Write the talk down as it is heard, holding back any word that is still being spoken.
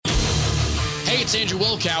Hey, it's Andrew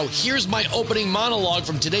Wilkow. Here's my opening monologue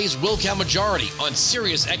from today's Wilkow Majority on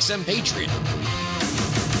Sirius XM Patriot.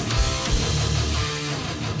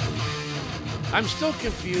 I'm still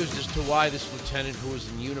confused as to why this lieutenant who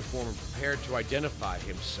was in uniform and prepared to identify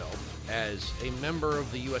himself as a member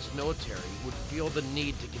of the U.S. military would feel the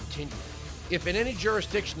need to continue. If in any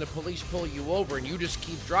jurisdiction the police pull you over and you just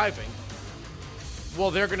keep driving, well,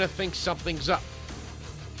 they're going to think something's up.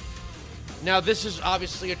 Now, this is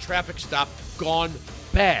obviously a traffic stop gone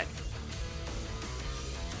bad.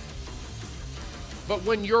 But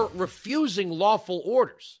when you're refusing lawful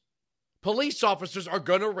orders, police officers are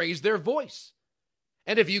going to raise their voice.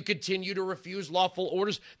 And if you continue to refuse lawful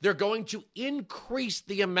orders, they're going to increase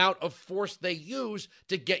the amount of force they use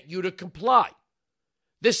to get you to comply.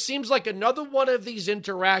 This seems like another one of these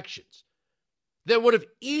interactions that would have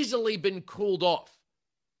easily been cooled off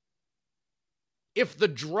if the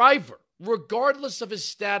driver, regardless of his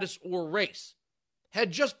status or race,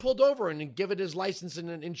 had just pulled over and given his license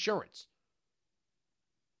and insurance.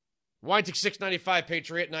 Weintic 695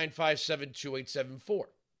 Patriot 957-2874.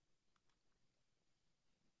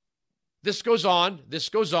 This goes on, this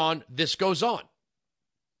goes on, this goes on.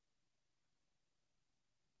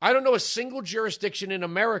 I don't know a single jurisdiction in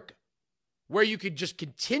America where you could just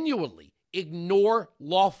continually ignore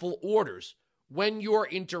lawful orders when you're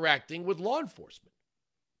interacting with law enforcement.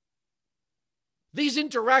 These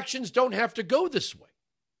interactions don't have to go this way.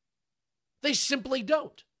 They simply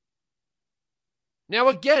don't. Now,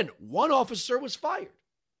 again, one officer was fired.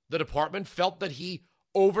 The department felt that he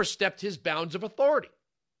overstepped his bounds of authority.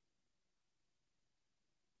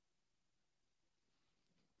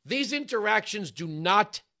 These interactions do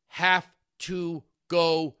not have to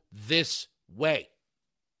go this way.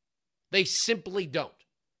 They simply don't.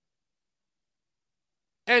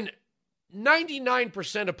 And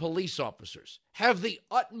 99% of police officers have the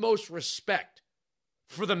utmost respect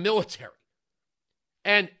for the military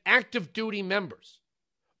and active duty members.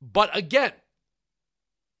 But again,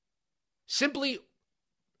 simply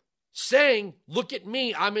saying, look at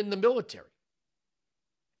me, I'm in the military.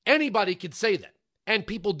 Anybody could say that, and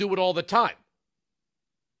people do it all the time.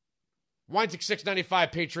 Weintic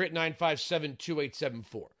 695 Patriot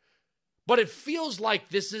 957-2874. But it feels like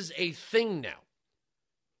this is a thing now.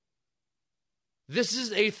 This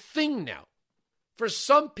is a thing now for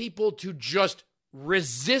some people to just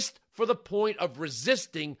resist for the point of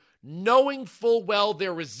resisting, knowing full well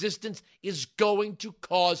their resistance is going to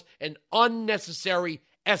cause an unnecessary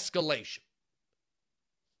escalation.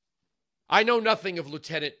 I know nothing of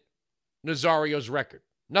Lieutenant Nazario's record.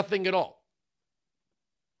 Nothing at all.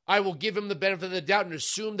 I will give him the benefit of the doubt and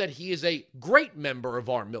assume that he is a great member of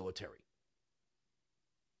our military.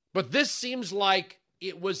 But this seems like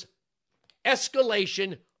it was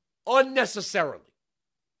escalation unnecessarily.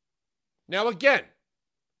 Now again,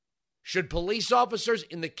 should police officers,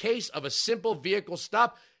 in the case of a simple vehicle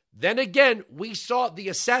stop, then again, we saw the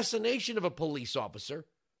assassination of a police officer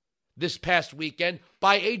this past weekend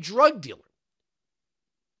by a drug dealer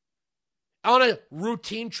on a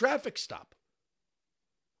routine traffic stop.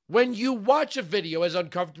 When you watch a video as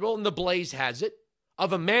uncomfortable, and the Blaze has it,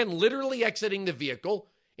 of a man literally exiting the vehicle,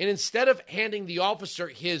 and instead of handing the officer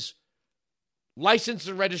his license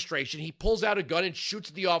and registration, he pulls out a gun and shoots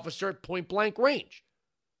the officer at point blank range.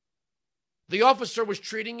 The officer was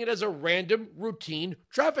treating it as a random, routine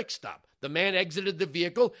traffic stop. The man exited the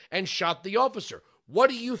vehicle and shot the officer. What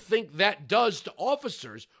do you think that does to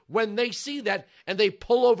officers when they see that and they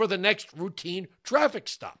pull over the next routine traffic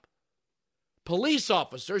stop? Police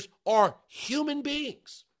officers are human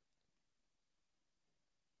beings.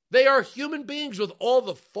 They are human beings with all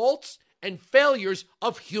the faults and failures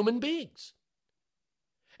of human beings.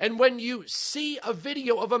 And when you see a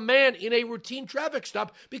video of a man in a routine traffic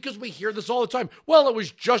stop, because we hear this all the time, well, it was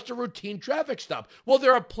just a routine traffic stop. Well,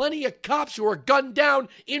 there are plenty of cops who are gunned down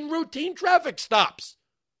in routine traffic stops.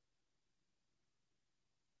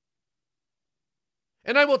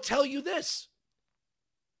 And I will tell you this.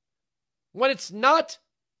 When it's not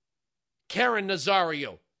Caron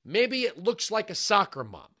Nazario, maybe it looks like a soccer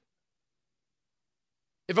mom.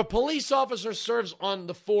 If a police officer serves on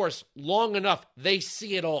the force long enough, they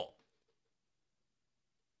see it all.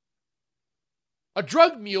 A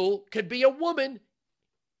drug mule could be a woman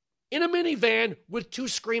in a minivan with 2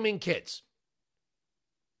 screaming kids.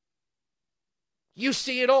 You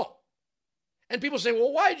see it all. And people say,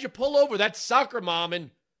 well, why did you pull over that soccer mom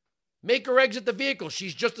and make her exit the vehicle?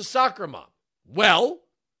 She's just a soccer mom. Well,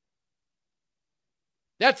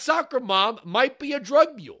 that soccer mom might be a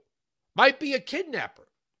drug mule, might be a kidnapper.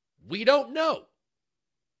 We don't know.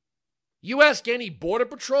 You ask any Border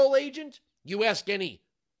Patrol agent, you ask any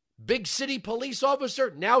Big city police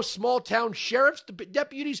officer, now small town sheriff's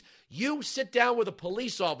deputies, you sit down with a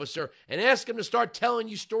police officer and ask them to start telling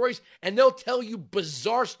you stories, and they'll tell you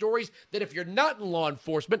bizarre stories that if you're not in law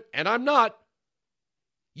enforcement, and I'm not,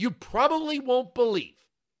 you probably won't believe.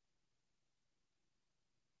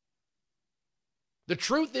 The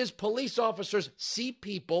truth is, police officers see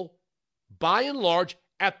people, by and large,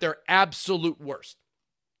 at their absolute worst.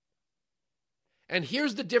 And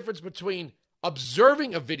here's the difference between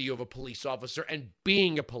observing a video of a police officer and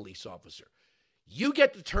being a police officer. You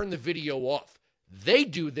get to turn the video off. They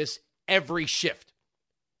do this every shift.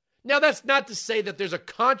 Now, that's not to say that there's a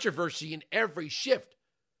controversy in every shift,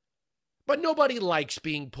 but nobody likes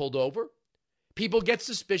being pulled over. People get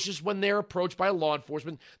suspicious when they're approached by law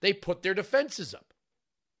enforcement. They put their defenses up.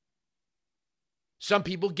 Some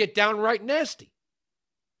people get downright nasty.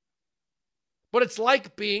 But it's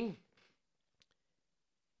like being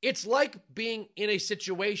in a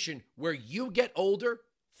situation where you get older.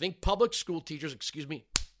 Think public school teachers,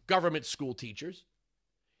 government school teachers.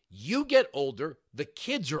 You get older, the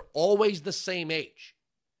kids are always the same age.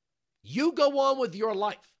 You go on with your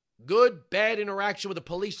life. Good, bad interaction with a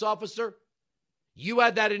police officer. You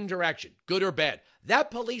had that interaction, good or bad.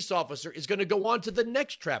 That police officer is going to go on to the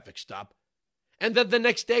next traffic stop, and then the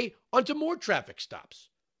next day onto more traffic stops,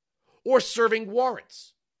 or serving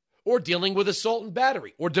warrants, or dealing with assault and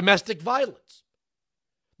battery, or domestic violence.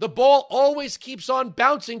 The ball always keeps on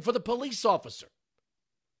bouncing for the police officer.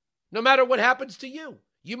 No matter what happens to you,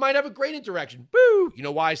 you might have a great interaction. Boo! You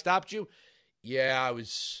know why I stopped you? Yeah, I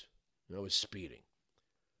was speeding.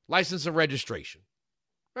 License and registration,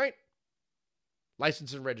 right?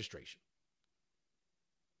 License and registration.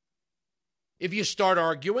 If you start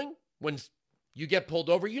arguing when you get pulled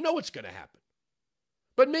over, you know what's going to happen.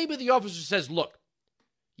 But maybe the officer says, look,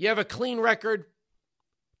 you have a clean record,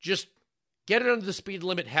 just get it under the speed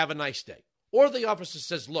limit, have a nice day. Or the officer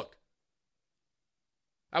says, look,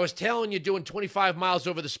 I was telling you doing 25 miles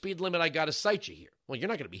over the speed limit, I got to cite you here. Well, you're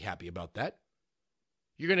not going to be happy about that.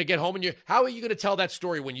 You're going to get home and how are you going to tell that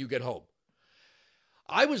story when you get home?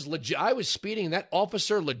 I was speeding and that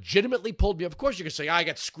officer legitimately pulled me. Of course you're going to say, I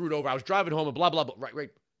got screwed over. I was driving home and blah, blah, blah.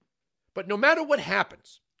 Right. But no matter what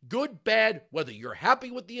happens, good, bad, whether you're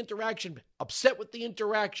happy with the interaction, upset with the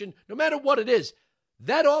interaction, no matter what it is,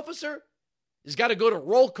 that officer has got to go to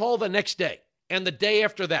roll call the next day and the day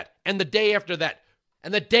after that and the day after that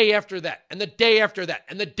and the day after that and the day after that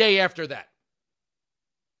and the day after that.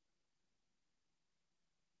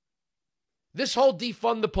 This whole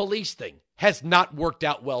defund the police thing has not worked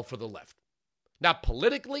out well for the left. Not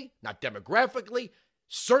politically, not demographically,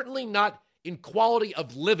 certainly not in quality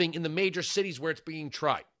of living in the major cities where it's being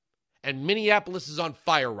tried. And Minneapolis is on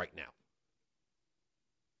fire right now.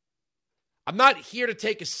 I'm not here to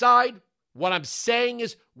take a side. What I'm saying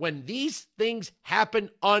is when these things happen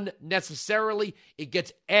unnecessarily, it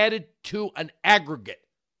gets added to an aggregate.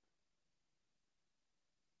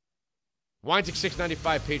 Weinzig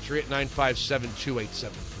 695 Patriot 957-2874.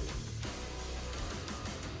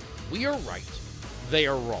 We are right. They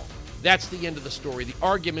are wrong. That's the end of the story. The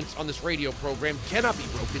arguments on this radio program cannot be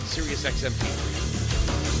broken. Sirius XM Patriot.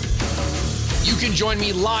 You can join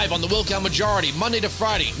me live on the Wilkow Majority, Monday to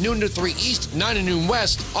Friday, noon to 3 East, 9 to noon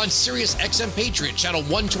West, on Sirius XM Patriot, channel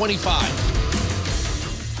 125.